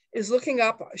 Regina is looking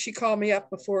up. She called me up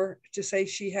before to say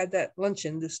she had that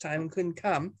luncheon this time and couldn't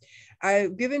come.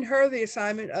 I've given her the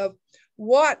assignment of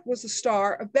what was the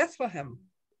Star of Bethlehem?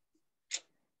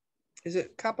 There's a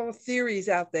couple of theories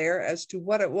out there as to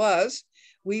what it was.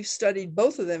 We've studied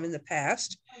both of them in the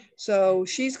past. So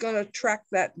she's going to track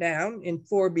that down in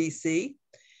 4 BC.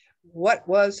 What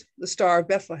was the Star of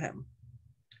Bethlehem?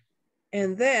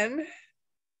 And then,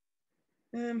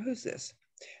 who's this?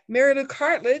 Mary Lou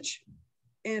Cartledge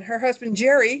and her husband,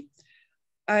 Jerry.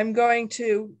 I'm going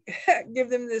to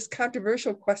give them this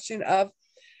controversial question of,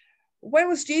 when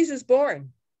was Jesus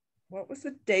born? What was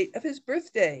the date of his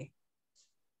birthday?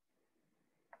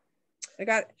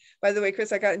 By the way,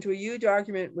 Chris, I got into a huge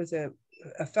argument with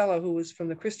a fellow who was from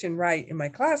the Christian right in my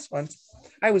class once.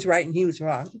 I was right and he was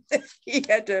wrong. He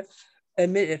had to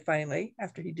admit it finally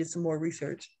after he did some more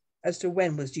research as to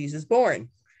when was Jesus born.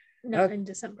 Not in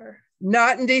December.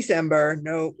 Not in December,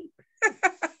 no.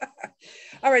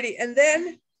 Alrighty, and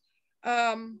then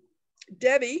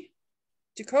Debbie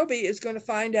Jacoby is going to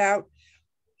find out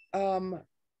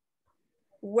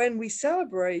when we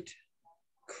celebrate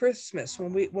Christmas,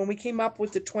 when we came up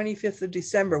with the 25th of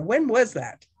December, when was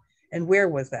that? And where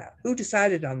was that? Who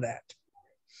decided on that?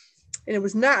 And it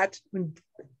was not when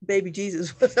baby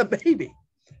Jesus was a baby.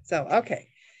 So, okay.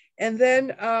 And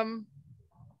then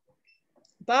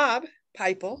Bob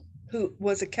Pipel, who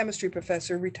was a chemistry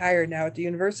professor, retired now at the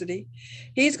university,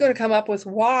 he's going to come up with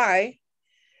why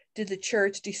did the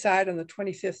church decide on the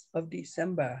 25th of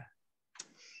December?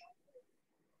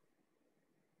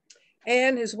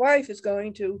 And his wife is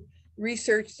going to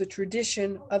research the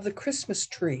tradition of the Christmas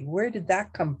tree. Where did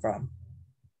that come from?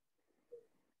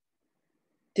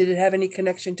 Did it have any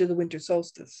connection to the winter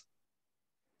solstice?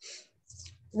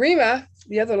 Rima,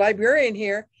 the other librarian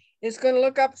here, is going to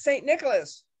look up St.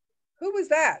 Nicholas. Who was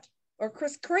that? Or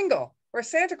Kris Kringle or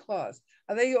Santa Claus?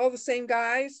 Are they all the same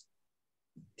guys?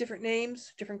 Different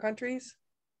names, different countries?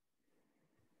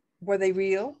 Were they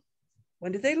real?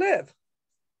 When did they live?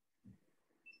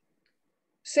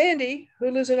 Sandy,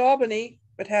 who lives in Albany,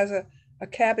 but has a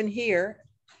cabin here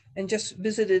and just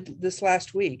visited this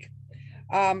last week.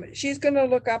 She's going to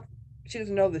look up, she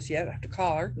doesn't know this yet, I have to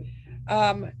call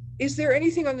her. Is there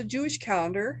anything on the Jewish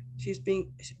calendar, she's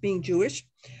being Jewish,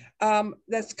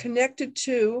 that's connected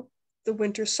to the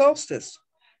winter solstice?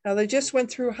 Now they just went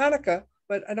through Hanukkah,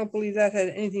 but I don't believe that had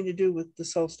anything to do with the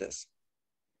solstice.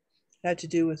 It had to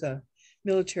do with a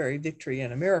military victory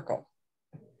and a miracle.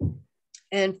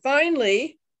 And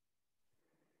finally,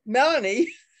 Melanie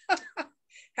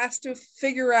has to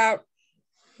figure out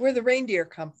where the reindeer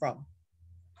come from,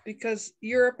 because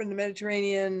Europe and the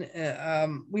Mediterranean,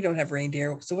 we don't have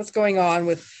reindeer. So what's going on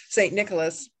with St.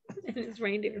 Nicholas and his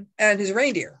reindeer? And his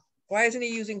reindeer? Why isn't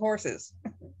he using horses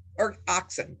or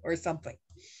oxen or something?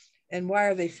 And why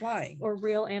are they flying? Or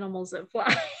real animals that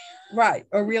fly. Right,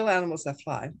 or real animals that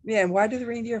fly. Yeah, and why do the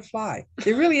reindeer fly?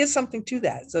 There really is something to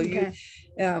that. So okay.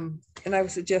 And I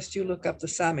would suggest you look up the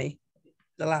Sami,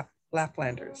 the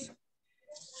Laplanders.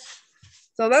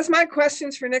 So that's my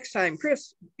questions for next time.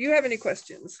 Chris, do you have any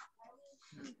questions?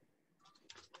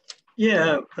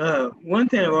 Yeah, one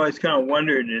thing I've always kind of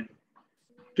wondered is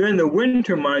during the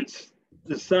winter months,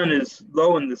 the sun is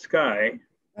low in the sky.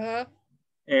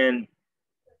 And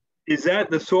is that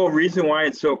the sole reason why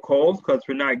it's so cold? Because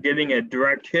we're not getting a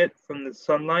direct hit from the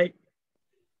sunlight?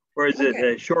 Or is it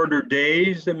the shorter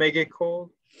days that make it cold?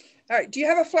 All right. Do you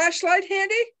have a flashlight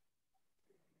handy?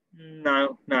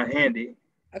 No, not handy.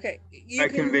 Okay. I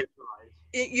can visualize.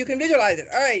 You can visualize it.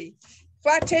 All right.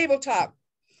 Flat tabletop.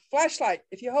 Flashlight.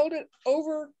 If you hold it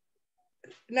over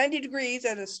 90 degrees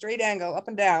at a straight angle, up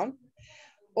and down,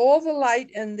 all the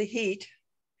light and the heat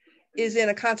is in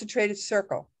a concentrated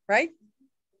circle, right?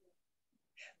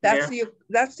 That's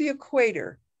the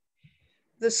equator.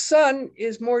 The sun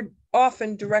is more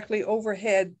often directly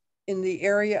overhead in the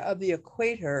area of the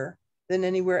equator than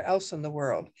anywhere else in the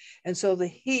world. And so the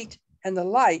heat and the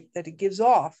light that it gives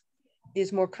off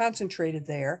is more concentrated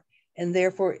there. And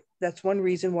therefore, that's one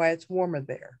reason why it's warmer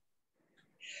there.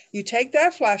 You take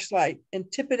that flashlight and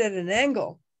tip it at an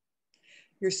angle,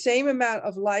 your same amount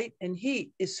of light and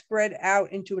heat is spread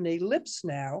out into an ellipse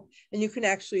now. And you can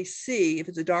actually see, if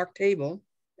it's a dark table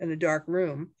in a dark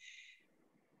room,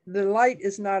 the light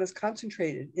is not as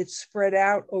concentrated. It's spread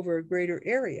out over a greater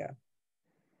area.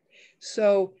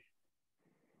 So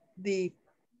the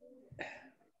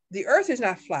earth is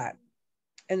not flat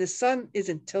and the sun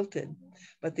isn't tilted,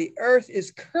 but the earth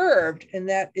is curved, and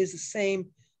that is the same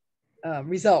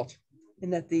result in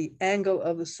that the angle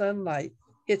of the sunlight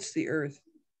hits the earth,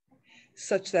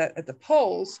 such that at the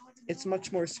poles, it's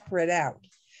much more spread out.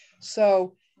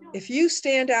 So if you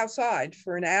stand outside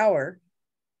for an hour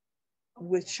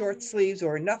with short sleeves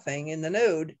or nothing in the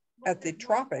nude at the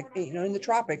tropic, in the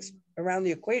tropics around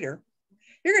the equator,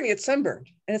 you're going to get sunburned,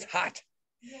 and it's hot.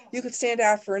 You could stand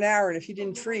out for an hour, and if you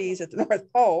didn't freeze at the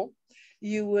North Pole,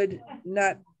 you would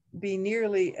not be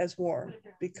nearly as warm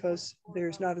because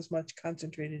there's not as much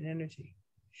concentrated energy.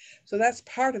 So that's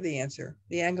part of the answer,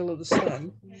 the angle of the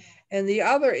sun. And the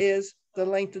other is the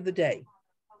length of the day.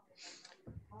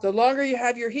 The longer you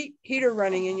have your heater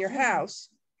running in your house,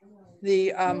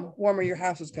 the warmer your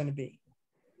house is going to be.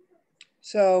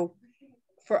 So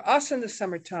for us in the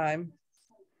summertime,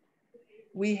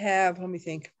 we have, let me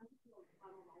think,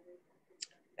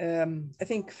 I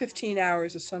think 15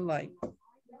 hours of sunlight,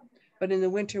 but in the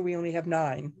winter we only have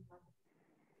 9.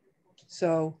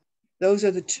 So those are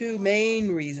the two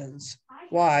main reasons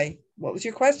why. What was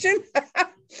your question?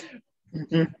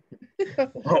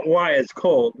 Why it's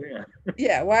cold, yeah.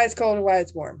 Yeah, why it's cold and why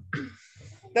it's warm.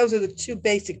 Those are the two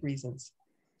basic reasons.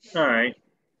 All right.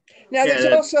 Now there's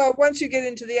also, once you get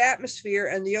into the atmosphere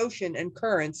and the ocean and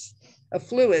currents of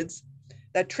fluids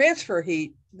that transfer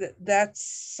heat,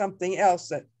 that's something else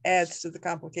that adds to the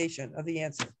complication of the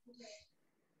answer.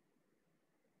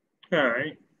 All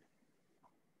right.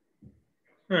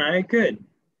 All right, good.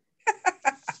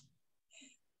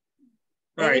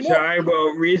 All right, so I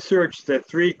will research the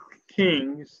 3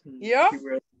 kings. Yeah.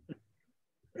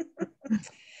 All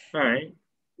right.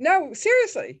 No,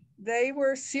 seriously, they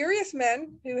were serious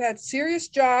men who had serious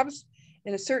jobs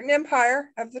in a certain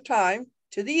empire of the time.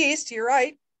 To the east, you're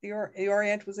right, the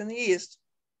Orient was in the east.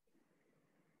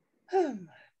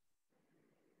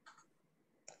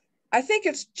 I think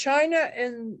it's China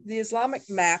and the Islamic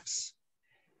maps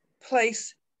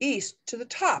place east to the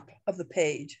top of the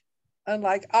page,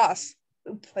 unlike us,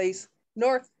 who place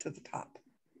north to the top.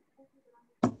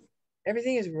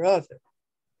 Everything is relative.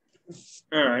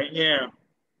 All right, yeah.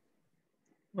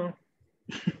 Well,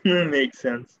 that makes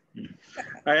sense.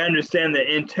 I understand that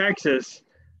in Texas,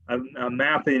 a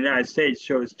map of the United States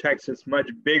shows Texas much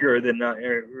bigger than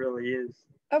it really is.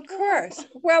 Of course.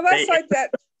 Well, that's like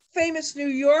that famous New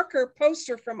Yorker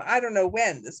poster from, I don't know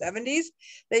when, the 70s.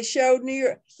 They showed New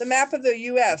York, the map of the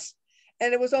US,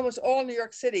 and it was almost all New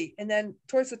York City. And then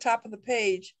towards the top of the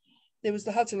page, there was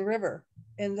the Hudson River.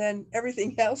 And then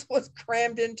everything else was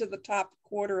crammed into the top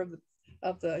quarter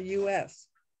of the US.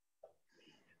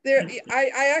 There,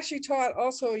 I actually taught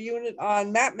also a unit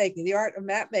on map making, the art of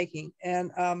map making.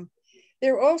 And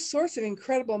there were all sorts of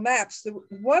incredible maps. The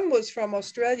one was from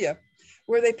Australia,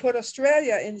 where they put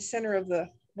Australia in the center of the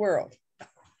world,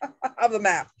 of the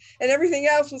map. And everything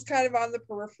else was kind of on the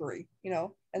periphery,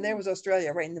 and there was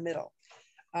Australia right in the middle.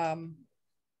 And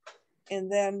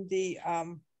then the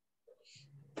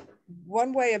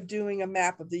one way of doing a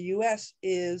map of the US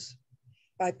is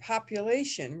by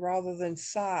population rather than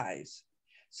size.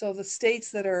 So the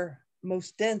states that are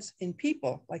most dense in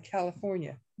people, like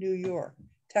California, New York,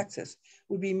 Texas,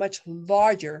 would be much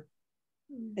larger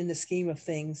in the scheme of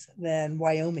things than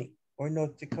Wyoming or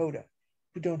North Dakota,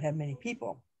 who don't have many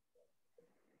people.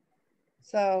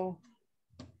 So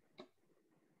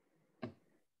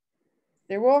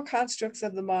they're all constructs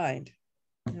of the mind.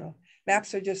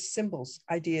 Maps are just symbols,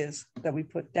 ideas that we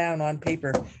put down on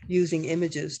paper using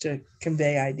images to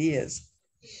convey ideas.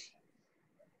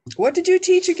 What did you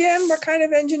teach again? What kind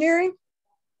of engineering?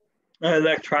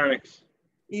 Electronics.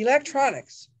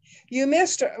 Electronics. You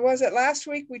missed, was it last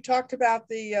week we talked about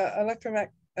the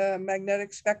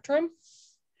electromagnetic spectrum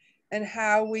and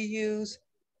how we use,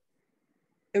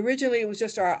 originally it was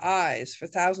just our eyes. For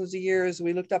thousands of years,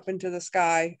 we looked up into the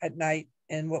sky at night,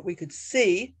 and what we could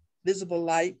see, visible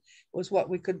light, was what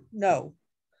we could know.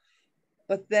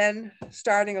 But then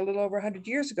starting a little over 100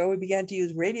 years ago, we began to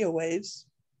use radio waves.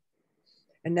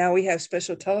 And now we have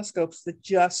special telescopes that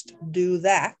just do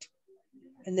that.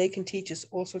 And they can teach us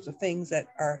all sorts of things that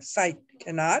our sight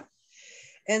cannot.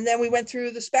 And then we went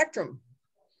through the spectrum.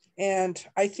 And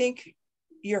I think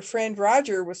your friend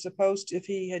Roger was supposed to, if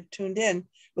he had tuned in,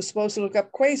 was supposed to look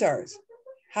up quasars.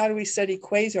 How do we study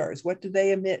quasars? What do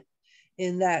they emit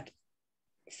in that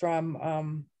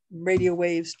from radio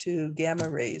waves to gamma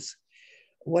rays?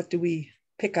 What do we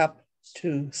pick up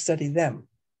to study them?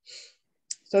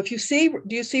 So if you see,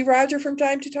 do you see Roger from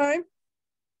time to time?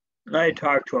 I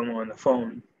talk to him on the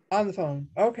phone. On the phone,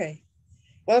 okay.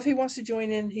 Well, if he wants to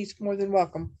join in, he's more than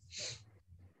welcome.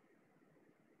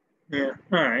 Yeah,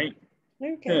 all right.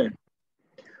 Okay. Good.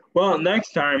 Well,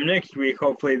 next week,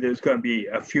 hopefully there's going to be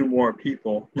a few more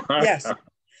people. Yes.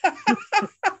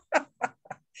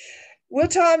 We'll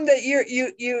tell him that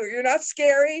you're not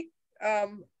scary.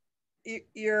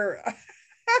 You're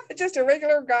just a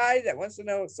regular guy that wants to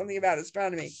know something about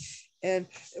astronomy. And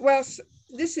well,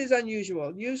 this is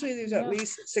unusual. Usually there's at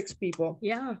least 6 people.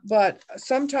 Yeah. But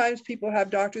sometimes people have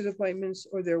doctor's appointments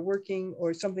or they're working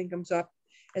or something comes up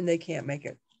and they can't make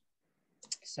it.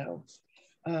 So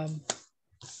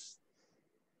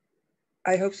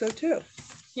I hope so too.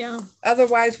 Yeah.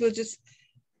 Otherwise we'll just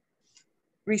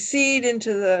recede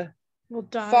into the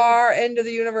far end of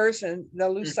the universe and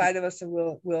they'll lose sight of us and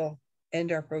we'll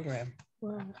end our program.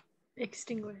 Well,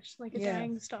 extinguished like a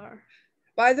dying star.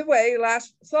 By the way,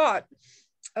 last thought,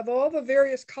 of all the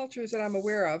various cultures that I'm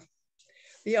aware of,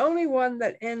 the only one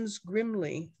that ends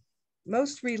grimly,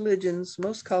 most religions,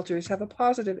 most cultures have a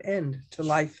positive end to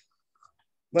life,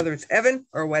 whether it's heaven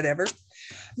or whatever.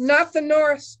 Not the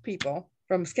Norse people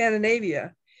from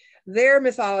Scandinavia. Their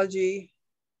mythology,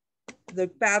 the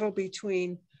battle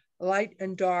between light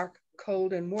and dark,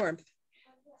 cold and warmth,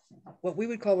 what we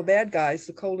would call the bad guys,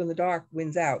 the cold and the dark,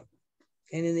 wins out.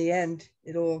 And in the end,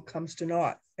 it all comes to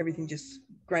naught. Everything just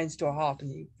grinds to a halt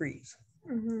and you freeze.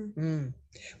 Mm-hmm.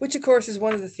 Which, of course, is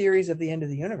one of the theories of the end of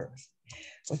the universe,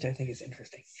 which I think is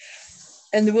interesting.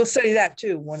 And we'll study that,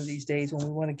 too, one of these days when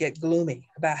we want to get gloomy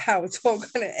about how it's all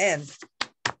going to end.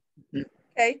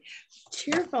 Okay?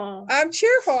 Cheerful. I'm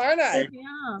cheerful, aren't I?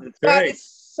 Yeah. That's But right.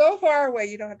 it's so far away,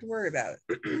 you don't have to worry about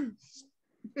it.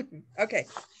 Okay.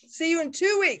 See you in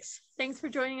 2 weeks. Thanks for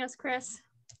joining us, Chris.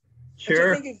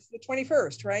 Sure. I think it's the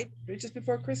 21st, right? It's just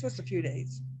before Christmas, a few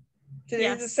days. Today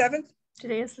is the 7th?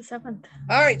 Today is the 7th.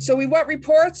 All right. So we want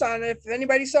reports on if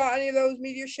anybody saw any of those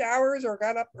meteor showers or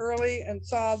got up early and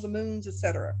saw the moons,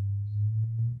 etc.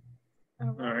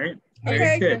 All right.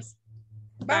 Okay. Good.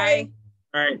 Bye.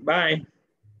 All right. Bye.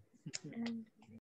 And